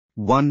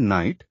One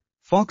night,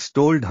 Fox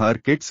told her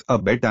kids a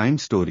bedtime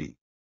story.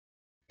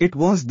 It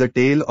was the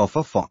tale of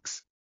a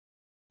fox.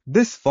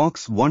 This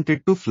fox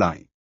wanted to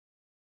fly.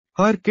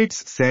 Her kids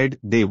said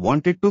they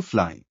wanted to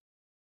fly.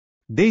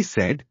 They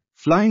said,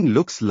 "Flying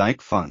looks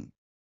like fun.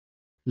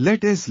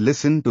 Let us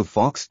listen to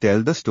Fox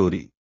tell the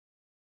story."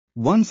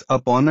 Once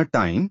upon a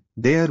time,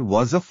 there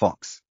was a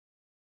fox.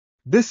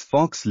 This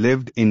fox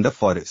lived in the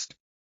forest.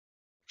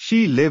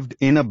 She lived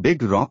in a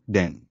big rock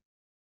den.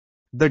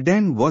 The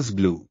den was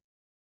blue.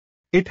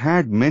 It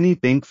had many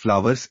pink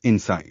flowers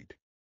inside.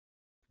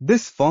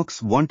 This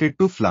fox wanted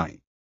to fly.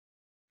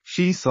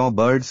 She saw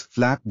birds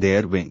flap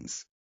their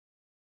wings.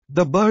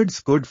 The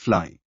birds could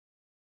fly.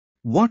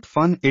 What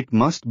fun it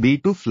must be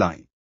to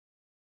fly!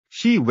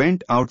 She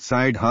went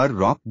outside her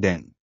rock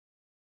den.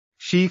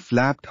 She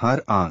flapped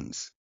her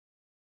arms.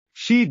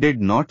 She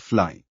did not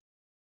fly.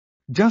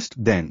 Just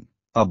then,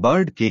 a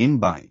bird came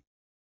by.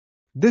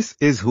 This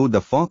is who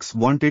the fox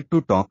wanted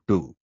to talk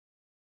to.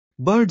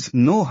 Birds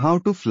know how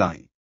to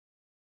fly.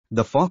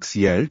 The fox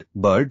yelled,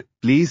 "Bird,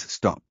 please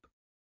stop."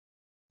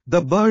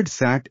 The bird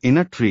sat in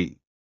a tree.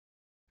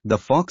 The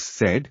fox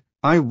said,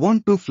 "I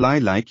want to fly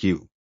like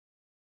you."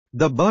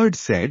 The bird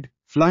said,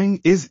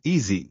 "Flying is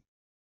easy.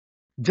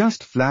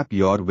 Just flap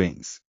your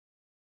wings."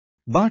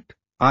 "But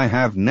I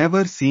have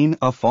never seen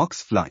a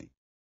fox fly."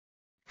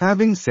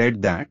 Having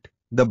said that,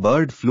 the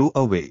bird flew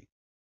away.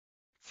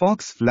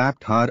 Fox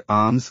flapped her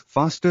arms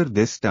faster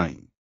this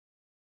time.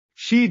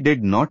 She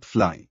did not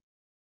fly.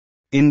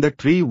 In the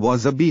tree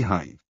was a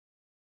beehive.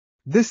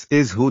 This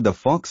is who the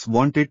fox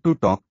wanted to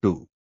talk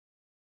to.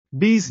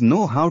 Bees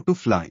know how to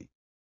fly.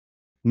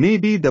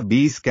 Maybe the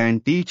bees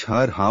can teach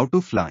her how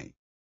to fly.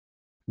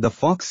 The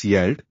fox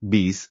yelled,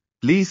 "Bees,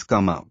 please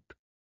come out."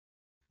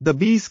 The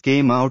bees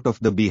came out of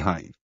the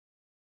beehive.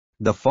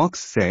 The fox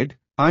said,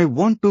 "I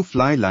want to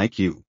fly like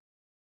you."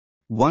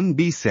 One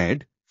bee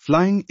said,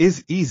 "Flying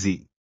is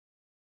easy."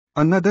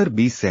 Another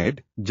bee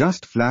said,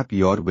 "Just flap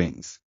your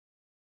wings."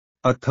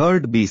 A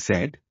third bee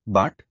said,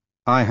 "But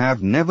I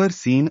have never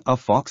seen a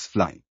fox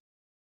fly."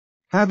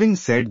 Having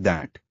said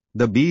that,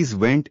 the bees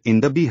went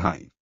in the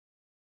beehive.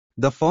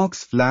 The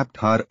fox flapped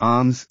her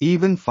arms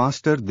even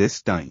faster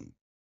this time.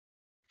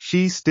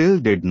 She still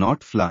did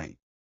not fly.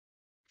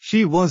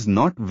 She was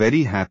not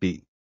very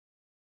happy.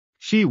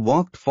 She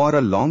walked for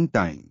a long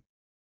time.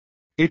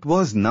 It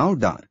was now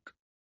dark.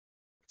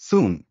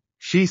 Soon,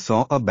 she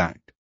saw a bat.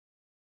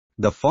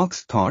 The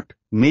fox thought,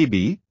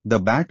 "Maybe the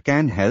bat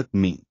can help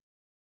me.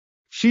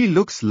 She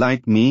looks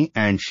like me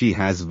and she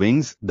has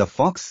wings." The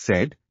fox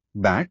said,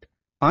 "Bat,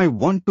 I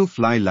want to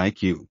fly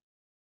like you."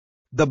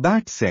 The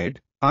bat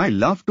said, "I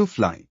love to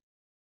fly.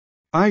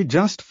 I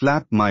just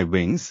flap my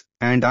wings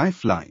and I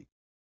fly.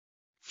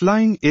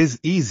 Flying is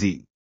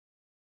easy.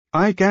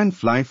 I can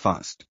fly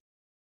fast.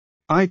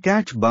 I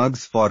catch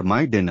bugs for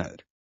my dinner."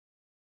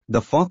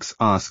 The fox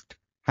asked,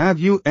 "Have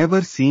you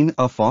ever seen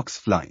a fox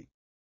fly?"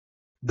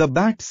 The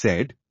bat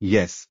said,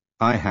 "Yes,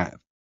 I have.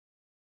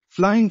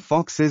 Flying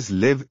foxes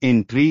live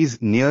in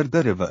trees near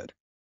the river.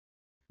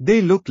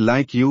 They look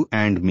like you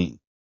and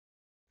me.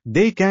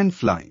 They can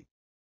fly."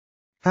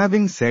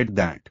 Having said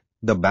that,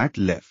 the bat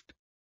left.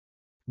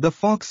 The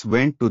fox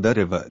went to the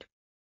river.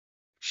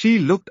 She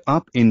looked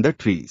up in the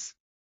trees.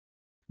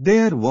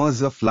 There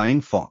was a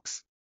flying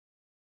fox.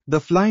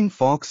 The flying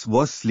fox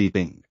was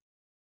sleeping.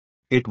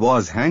 It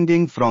was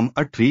hanging from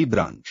a tree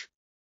branch.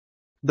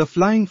 The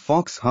flying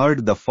fox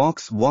heard the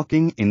fox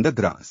walking in the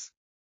grass.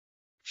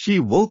 She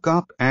woke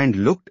up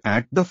and looked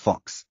at the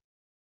fox.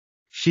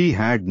 She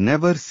had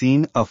never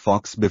seen a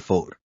fox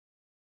before.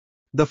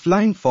 The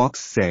flying fox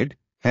said,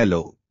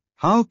 "Hello,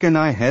 how can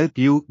I help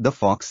you?" The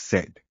fox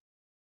said,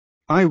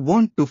 "I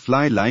want to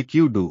fly like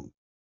you do."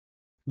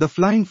 The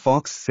flying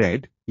fox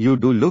said, "You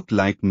do look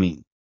like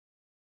me.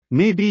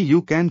 Maybe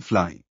you can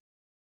fly.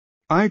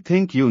 I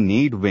think you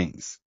need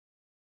wings.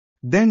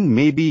 Then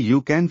maybe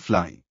you can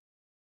fly."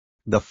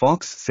 The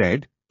fox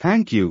said,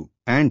 "Thank you,"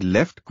 and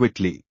left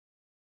quickly.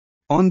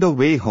 On the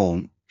way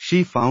home,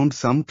 she found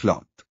some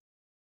cloth.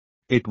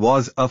 It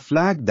was a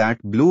flag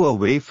that blew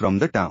away from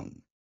the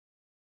town.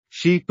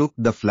 She took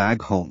the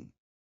flag home.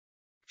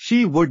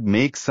 She would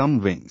make some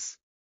wings.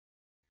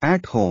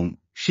 At home,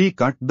 she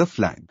cut the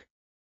flag.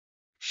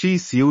 She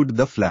sewed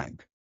the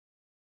flag.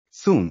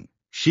 Soon,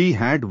 she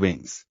had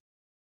wings.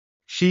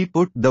 She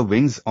put the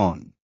wings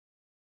on.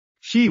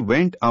 She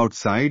went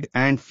outside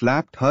and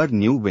flapped her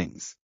new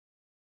wings.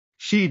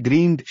 She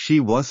dreamed she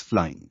was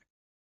flying.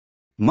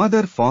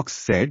 Mother Fox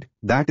said,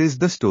 "That is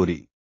the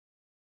story."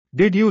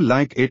 "Did you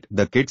like it?"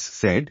 The kids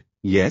said,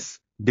 "Yes."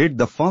 "Did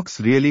the fox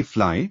really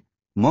fly?"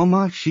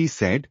 "Mama," she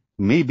said,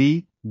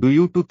 "maybe." "Do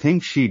you too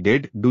think she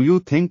did?" "Do you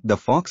think the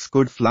fox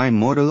could fly?"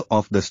 Moral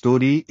of the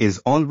story is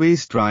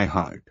always try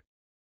hard.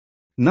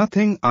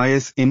 Nothing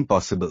is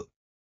impossible.